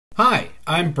Hi,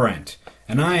 I'm Brent,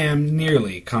 and I am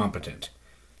nearly competent.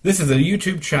 This is a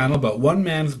YouTube channel about one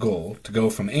man's goal to go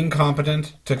from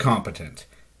incompetent to competent.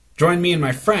 Join me and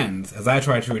my friends as I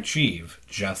try to achieve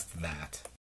just that.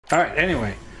 Alright,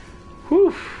 anyway.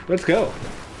 Whew, let's go.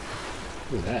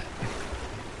 Look at that.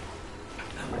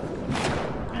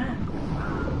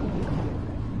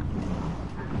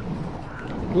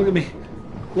 Look at me.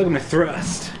 Look at my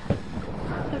thrust.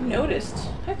 I've noticed.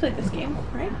 I played this game,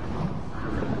 right?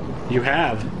 You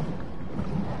have.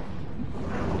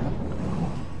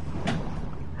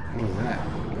 What was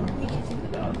that? You can't see the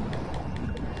dog.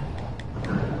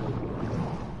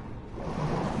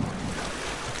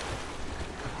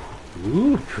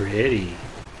 Ooh, pretty.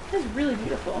 That's really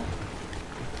beautiful.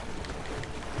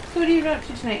 So what are you up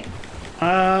to tonight?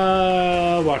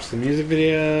 Watched the music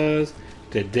videos,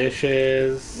 did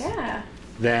dishes. Yeah.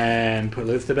 Then put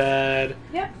Liz to bed.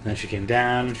 Yep. Then she came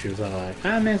down and she was all like,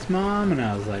 I miss Mom. And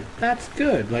I was like, that's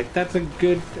good. Like, that's a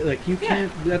good, like, you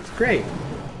can't, that's great.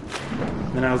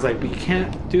 Then I was like, but you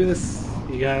can't do this.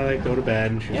 You gotta, like, go to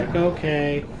bed. And she was like,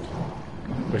 okay.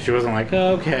 But she wasn't like,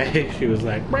 okay. She was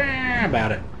like, bah,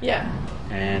 about it. Yeah.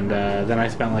 And then I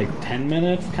spent, like, 10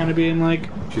 minutes kind of being like,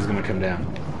 she's gonna come down.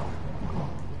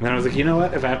 And then I was like, you know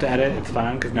what? If I have to edit, it's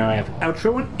fine. Because now I have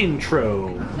outro and intro.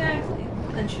 Exactly.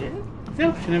 And then she didn't?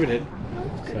 Nope, she never did.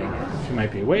 So she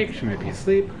might be awake, she might be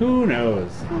asleep. Who knows?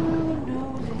 Who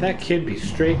knows? That kid be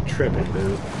straight tripping,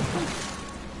 boo.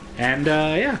 And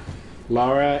yeah,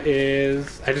 Laura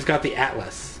is. I just got the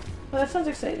Atlas. Well, that sounds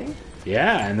exciting.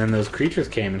 Yeah, and then those creatures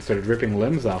came and started ripping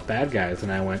limbs off bad guys,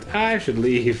 and I went, I should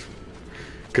leave,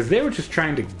 because they were just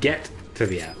trying to get to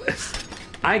the Atlas.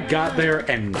 I got there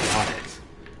and got it,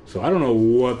 so I don't know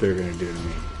what they're gonna do to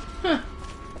me. Huh.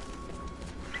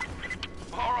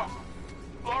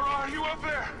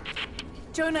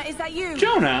 Jonah, is that you?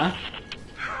 Jonah?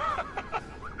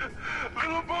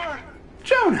 Little bird!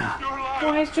 Jonah! You're alive!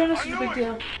 Why is Jonah such I a knew big it.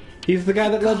 deal? He's the guy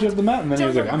that led you up the mountain, then he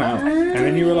was like, I'm out. And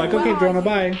then you were like, okay, Jonah,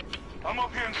 bye. I'm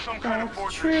up here in some kind of That's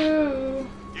fortress. true.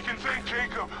 You can thank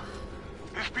Jacob.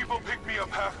 His people picked me up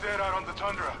half dead out on the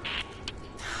tundra.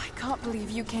 I can't believe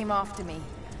you came after me.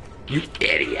 You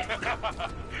idiot!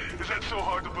 Is that so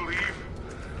hard to believe?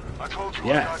 I told you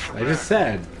Yes, I got your I back. just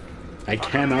said, I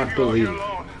cannot I couldn't leave you believe. out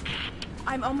here alone.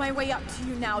 I'm on my way up to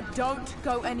you now. Don't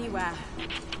go anywhere.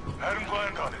 Hadn't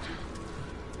planned on it.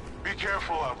 Be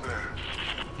careful out there.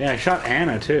 Yeah, I shot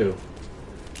Anna too.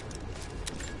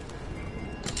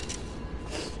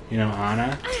 You know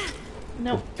Anna?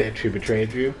 No. The bitch who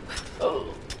betrayed you?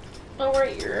 Oh. Oh,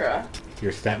 right, you're,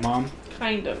 Your stepmom?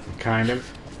 kind of. Kind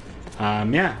of.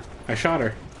 Yeah, I shot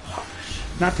her.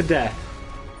 Not to death.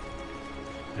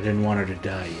 I didn't want her to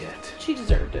die yet. She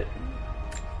deserved it.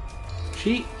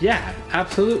 Yeah,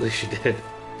 absolutely she did.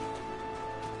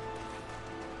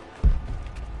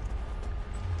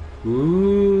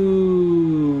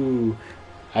 Ooh.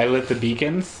 I lit the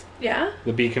beacons. Yeah?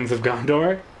 The beacons of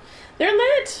Gondor. They're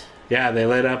lit! Yeah, they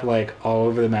lit up like all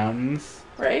over the mountains.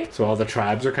 Right? So all the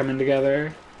tribes are coming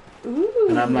together. Ooh.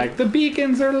 And I'm like, the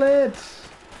beacons are lit!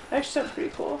 Actually sounds pretty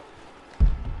cool.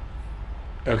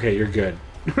 Okay, you're good.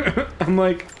 I'm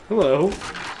like, hello.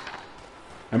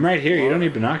 I'm right here. You don't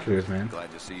need binoculars, man.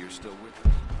 Glad to see you're still with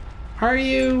us. Are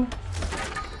you?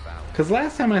 Because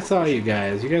last time I saw you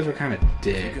guys were kind of You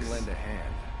dicks. can lend a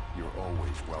hand. You're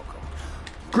always welcome.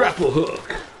 Grapple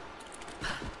hook!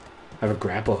 I have a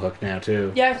grapple hook now,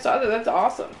 too. Yeah, I saw that. That's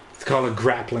awesome. It's called a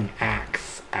grappling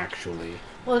axe, actually.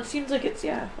 Well, it seems like it's,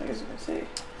 yeah, like I was gonna say.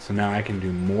 So now I can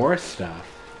do more stuff.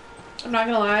 I'm not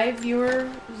gonna lie, viewer.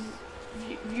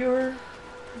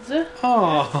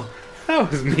 Oh, that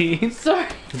was mean. Sorry.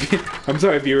 I'm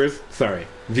sorry, viewers. Sorry,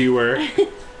 viewer.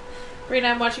 Right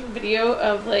now I'm watching a video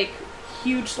of, like,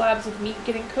 huge slabs of meat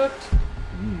getting cooked.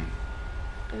 Mm,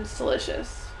 And it's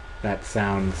delicious. that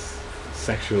sounds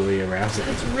sexually arousing.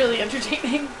 It's really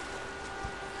entertaining.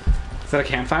 Is that a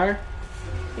campfire?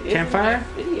 It is Campfire? in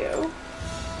my video.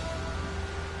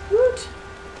 Woot!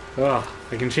 Oh,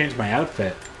 I can change my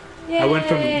outfit. Yay! I went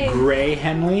from gray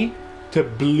Henley to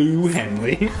blue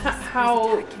Henley.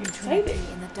 How exciting.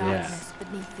 In the darkness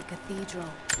beneath the cathedral.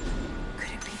 Could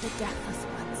it be the deathless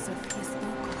one Sophia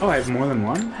spoke of? Oh, I have more than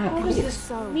one? How Oh, does cool.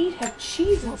 this meat have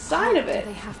cheese inside of Do it?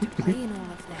 they have to play in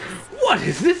all of this? What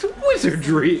is this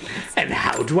wizardry? And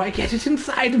how do I get it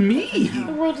inside me?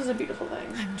 The world is a beautiful thing.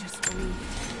 I'm just relieved.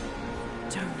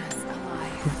 Jonah's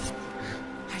alive.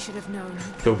 I should have known.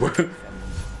 The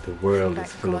world That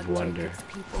is full of God wonder, Jacob's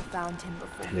people found him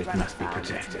before and he it ran must be afoul of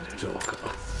protected him. at all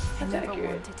costs. I That's never accurate.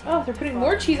 wanted him Oh, they're to putting fall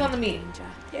more into cheese on the meat. danger.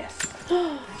 Yes.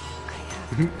 I have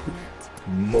to admit,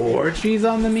 More cheese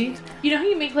on the meat? You know how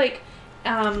you make, like,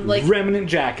 like remnant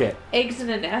jacket. eggs in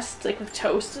a nest, like with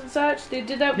toast and such. They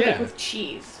did that Yeah. with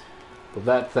cheese. Well,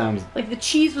 that sounds... Like the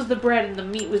cheese was the bread and the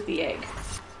meat was the egg.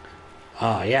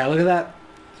 Oh, yeah, look at that.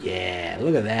 Yeah,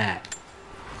 look at that.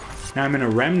 Now I'm in a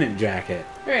remnant jacket.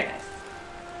 Very nice.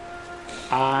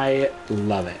 I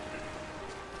love it.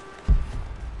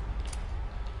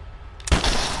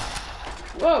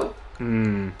 Whoa.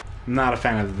 I'm not a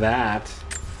fan of that.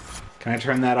 Can I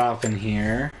turn that off in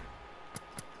here?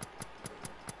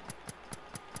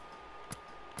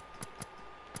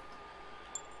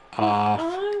 Off.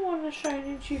 I want a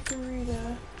shiny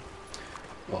chikorita.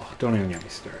 Oh, don't even get me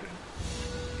started.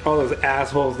 All those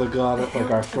assholes that got it like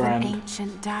our An friend.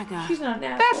 ancient dagger. She's not an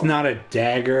asshole. That's not a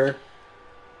dagger.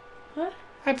 What?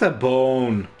 That's a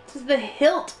bone. This is the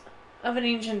hilt of an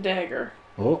ancient dagger.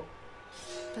 Oh,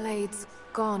 Blade's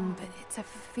gone, but it's a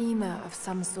femur of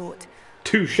some sort.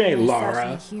 touche, Certainly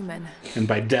Lara. human. And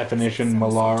by definition, Some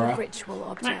sort of Malara. ritual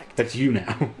object. That's you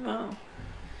now. Oh.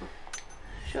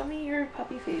 Show me your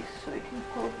puppy face so I can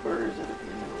pull burrs out of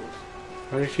your nose.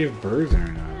 Why does she have burrs in her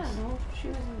I nose? don't know. She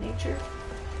was in nature.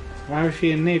 Why was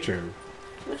she in nature?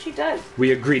 That's what she does.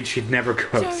 We agreed she'd never go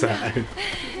outside.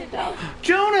 She's a dog.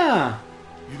 Jonah!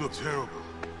 You look terrible.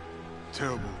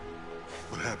 Terrible,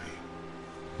 but happy.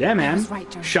 Yeah, man. was right,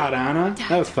 Jonah. Shot Anna. Dad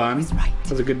That was fun. was right.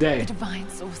 That was a good day. The divine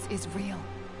source is real.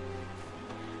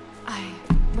 I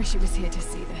wish he was here to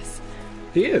see this.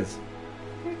 He is.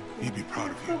 He'd be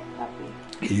proud of you. So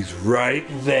puppy. He's right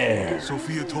there.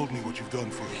 Sophia told me what you've done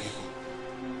for the people.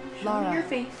 Show Lara, me your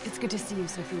face. it's good to see you,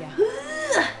 Sophia.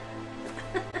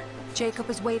 Jacob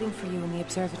is waiting for you in the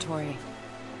observatory.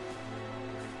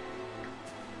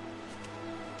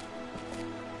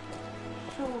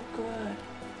 So good.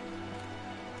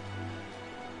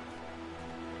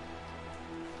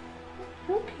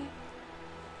 Okay.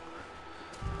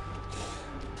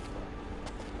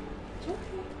 It's okay.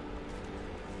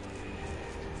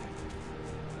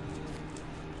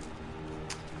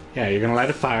 Yeah, you're gonna light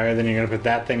a fire, then you're gonna put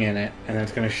that thing in it, and then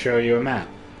it's gonna show you a map.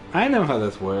 I know how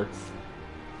this works.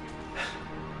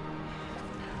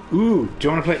 Ooh, do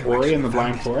you want to play Ori in the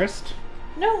Blind Forest?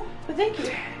 No, but thank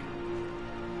you.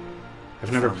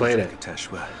 I've never played it.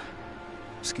 Teshwa,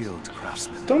 skilled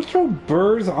craftsmen. Don't throw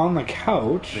burrs on the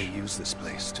couch. They use this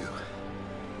place to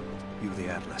view the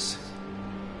Atlas.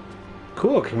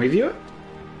 Cool, can we view it?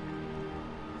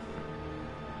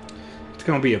 It's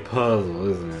gonna be a puzzle,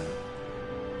 isn't it?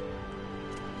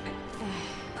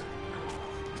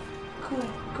 Good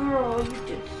girl, you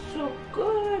did so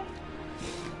good.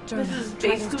 Jonah, This is try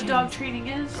basically those what dog chains. training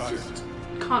is. Got Just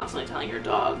constantly telling your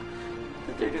dog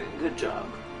that they're doing a good job.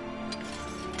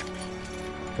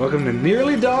 Welcome to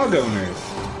Nearly Dog Owners.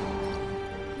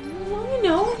 Well, you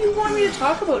know, you want me to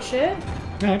talk about shit. Yeah,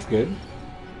 that's good.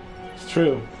 It's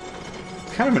true.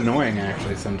 It's kind of annoying,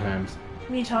 actually, sometimes.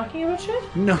 Me talking about shit?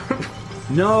 No.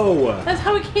 No! That's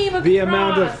how it came across. The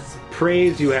amount of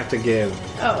praise you have to give.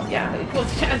 Oh, yeah. Well,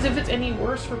 as if it's any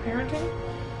worse for parenting.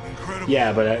 Incredible.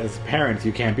 Yeah, but as parents,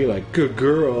 you can't be like, good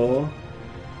girl.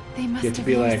 They must You have to have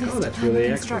be used like, this oh, to that's plan the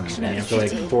really excellent. construction And you of have to, the like,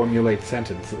 city. formulate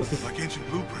sentences. Like ancient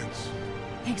blueprints.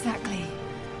 Exactly.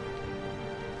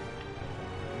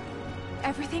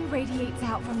 Everything radiates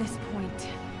out from this point.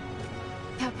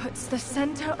 That puts the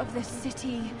center of the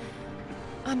city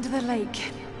under the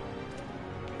lake.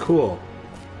 Cool.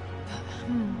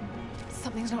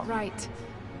 Something's not right.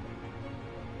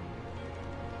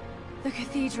 The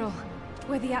cathedral,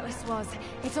 where the Atlas was,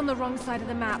 it's on the wrong side of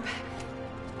the map.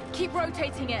 Keep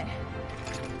rotating it.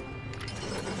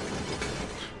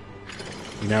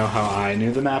 You know how I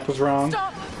knew the map was wrong?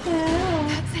 Stop!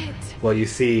 That's it. Well, you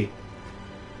see,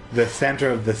 the center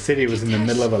of the city was in the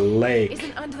middle of a lake.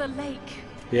 Isn't under the lake.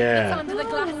 It's Yeah. under the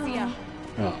glacier.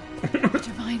 Oh. The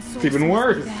divine source even must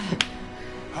worse. be there.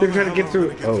 They're trying to How get the hell through. are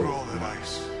we gonna get through Oh. all that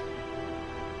ice?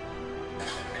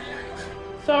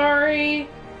 Sorry.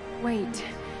 Wait,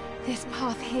 this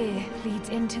path here leads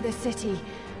into the city.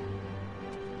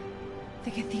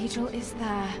 The cathedral is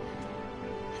there,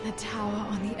 and the tower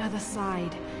on the other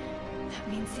side. That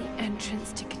means the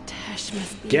entrance to Katesh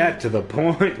must be Get to the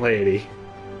point, lady.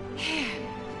 here.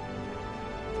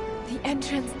 The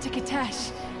entrance to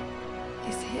Katesh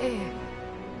is here.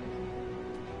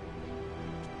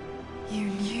 You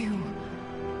knew.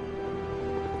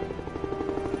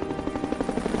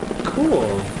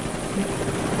 Cool.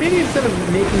 Maybe instead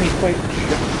of making me fight...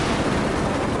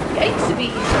 Yikes be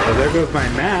Oh, there goes my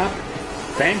map.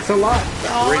 Thanks a lot,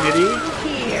 Trinity.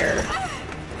 here.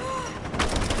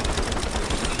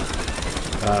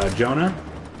 Jonah,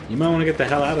 you might want to get the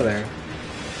hell out of there.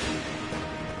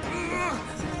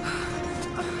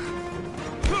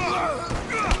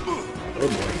 Oh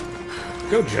boy.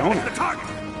 Go, Jonah. The target!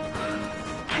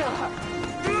 Kill her.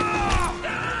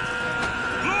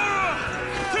 Laura!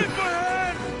 Take my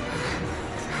hand!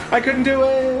 I couldn't do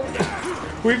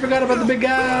it. We forgot about the big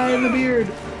guy in the beard.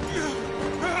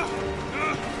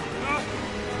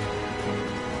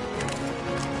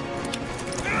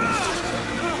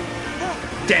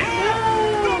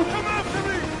 Damn. Don't come after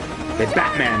me! They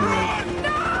Batman me.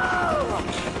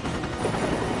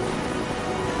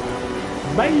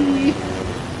 Bye.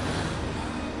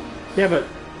 Yeah, but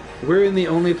we're in the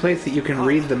only place that you can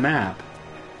read the map.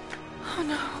 Oh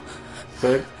no.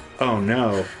 So, oh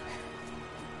no.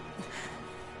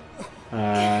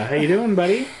 How you doing,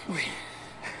 buddy?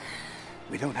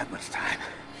 We don't have much time.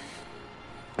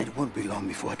 It won't be long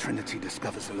before Trinity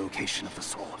discovers the location of the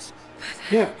source.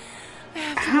 Yeah. I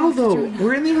have to How know what to though? do now.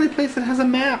 We're in the only place that has a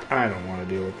map. I don't want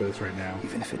to deal with this right now.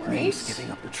 Even if it Right? means giving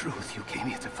up the truth you came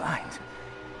here to find.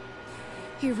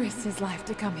 He risked his life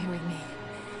to come here with me.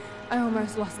 I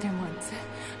almost lost him once.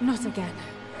 Not again.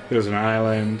 There's an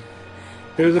island.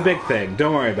 There's a big thing.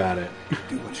 Don't worry about it.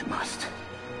 Do what you must.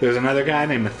 There's another guy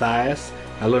named Matthias.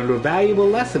 I learned a valuable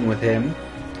lesson with him.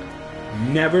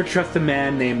 Never trust a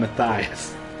man named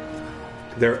Matthias.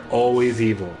 They're always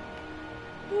evil.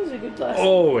 That was a good lesson.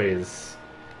 Always.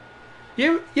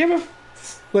 You ever,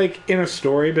 like, in a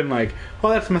story been like, oh,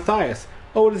 that's Matthias.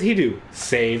 Oh, what does he do?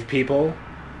 Save people?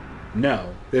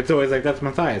 No. It's always like, that's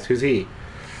Matthias. Who's he?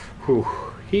 Whew.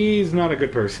 He's not a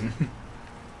good person.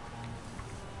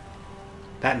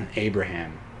 That and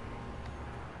Abraham.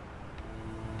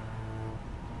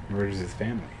 Murders his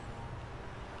family.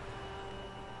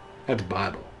 That's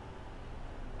Bible.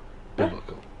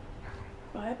 Biblical.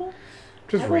 Bible?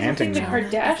 Just That was the ranting thing now. the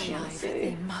Kardashians Alive. say.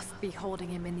 They must be holding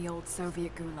him in the old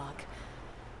Soviet gulag.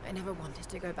 I never wanted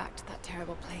to go back to that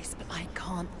terrible place, but I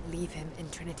can't leave him in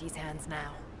Trinity's hands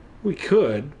now. We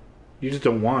could. You just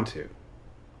don't want to.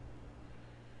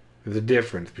 There's a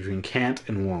difference between can't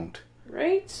and won't.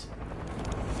 Right?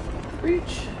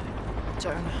 Preach.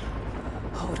 Jonah,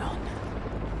 hold on.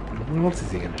 What else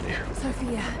is he gonna do?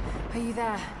 Sophia, are you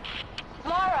there?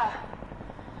 Laura!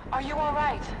 Are you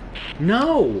alright?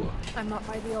 No! I'm up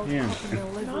by the old Yeah. copper mill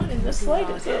over Not in the the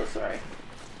slightest. gulag. Oh, sorry.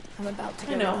 I'm about to I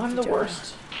go know, after I'm the Jonah.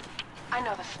 worst. I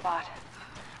know the spot.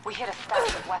 We hid a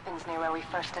stash of weapons near where we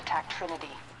first attacked Trinity.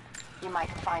 You might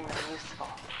find them useful.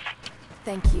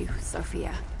 Thank you,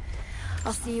 Sophia.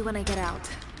 I'll see you when I get out.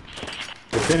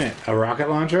 What's in it? A rocket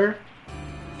launcher?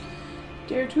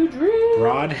 Dare to dream.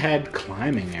 Broadhead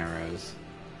climbing arrows.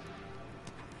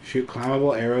 Shoot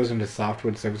climbable arrows into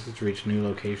softwood surfaces to reach new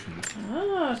locations.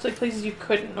 Oh, it's like places you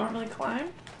couldn't normally climb.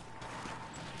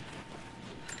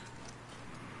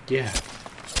 Yeah.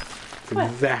 That's What?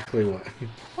 exactly what.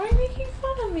 Why are you making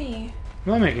fun of me?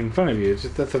 I'm not making fun of you. It's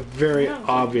just that's a very No,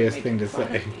 obvious you're thing to making fun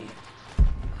say. of me.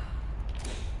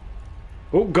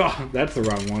 Oh god, that's the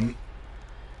wrong one.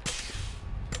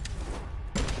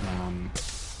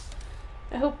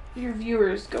 I hope your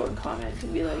viewers go and comment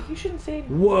and be like, you shouldn't say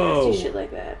Whoa. nasty shit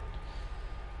like that.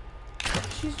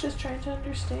 She's just trying to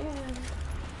understand.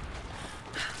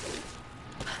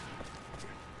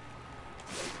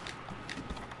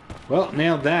 Well,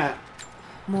 nailed that.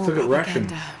 More Let's look at Russian.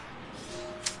 propaganda.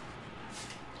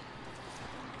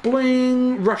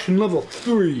 Bling! Russian level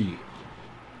 3.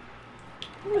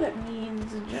 I wonder what that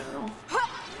means in general.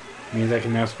 Means I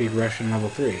can now speak Russian level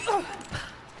 3.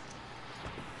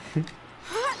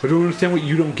 I don't understand what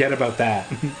you don't get about that.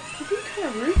 You're being kind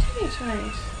of rude to me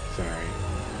tonight. Sorry.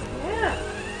 Yeah.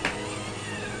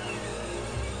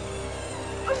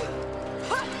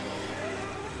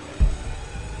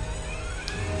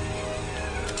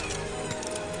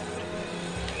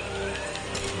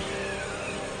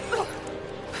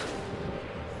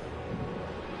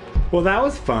 Well, that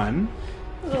was fun.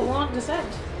 It was a long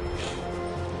descent.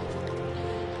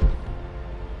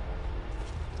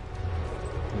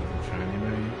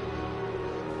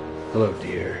 Hello,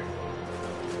 dear.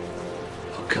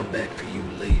 I'll come back for you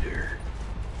later.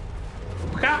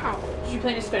 Did you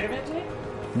play any Spider-Man today?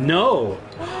 No!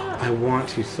 Ah, I want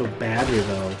to so badly,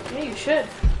 though. yeah, you should.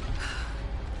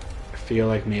 I feel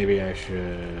like maybe I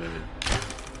should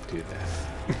do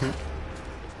that.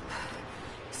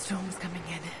 Storm's coming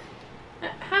in.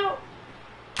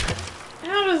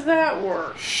 How does that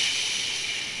work?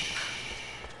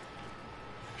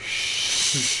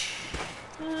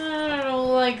 I don't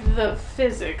like the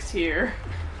physics here.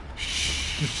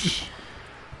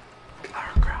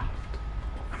 Lara Croft.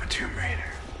 I'm a Tomb Raider.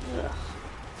 Ugh.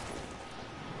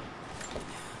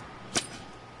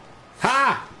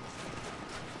 Ha!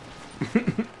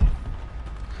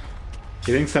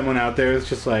 You think someone out there is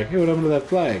just like, hey, what happened to that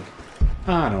flag?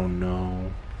 I don't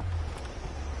know.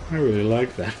 I really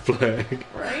like that flag.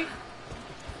 Right?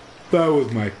 That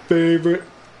was my favorite.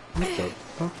 What the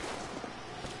fuck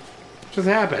just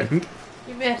happened?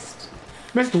 You missed.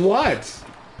 Missed what?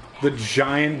 The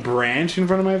giant branch in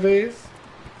front of my face?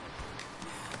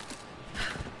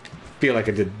 Feel like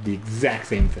I did the exact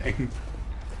same thing.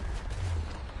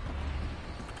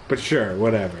 But sure,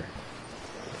 whatever.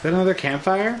 Is that another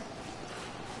campfire?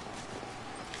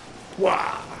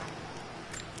 Wow!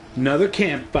 Another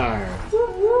campfire.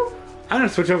 I'm gonna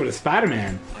switch over to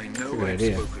Spider-Man. I That's a know good I've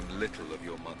idea. spoken little of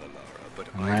your mother, Lara, but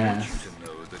I Yes. want you to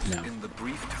know that No. in the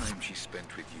brief time she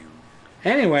spent with you,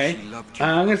 Anyway, she loved you.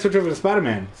 I'm gonna switch over to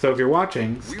Spider-Man. So if you're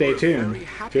watching, We stay were tuned. very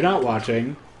happy If you're not with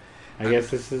watching, I And guess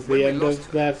this is when the we end lost of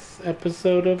her, that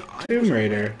episode of I Tomb was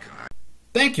Raider. like,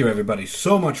 Thank you everybody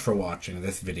so much for watching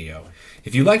this video.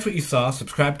 If you liked what you saw,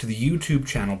 subscribe to the YouTube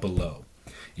channel below.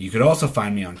 You could also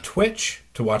find me on Twitch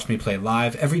to watch me play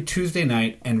live every Tuesday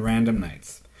night and random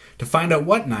nights. To find out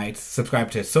what nights,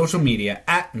 subscribe to social media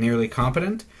at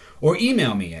NearlyCompetent or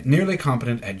email me at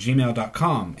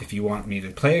nearlycompetent@gmail.com if you want me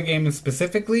to play a game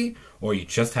specifically or you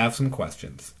just have some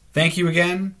questions. Thank you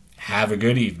again. Have a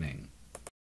good evening.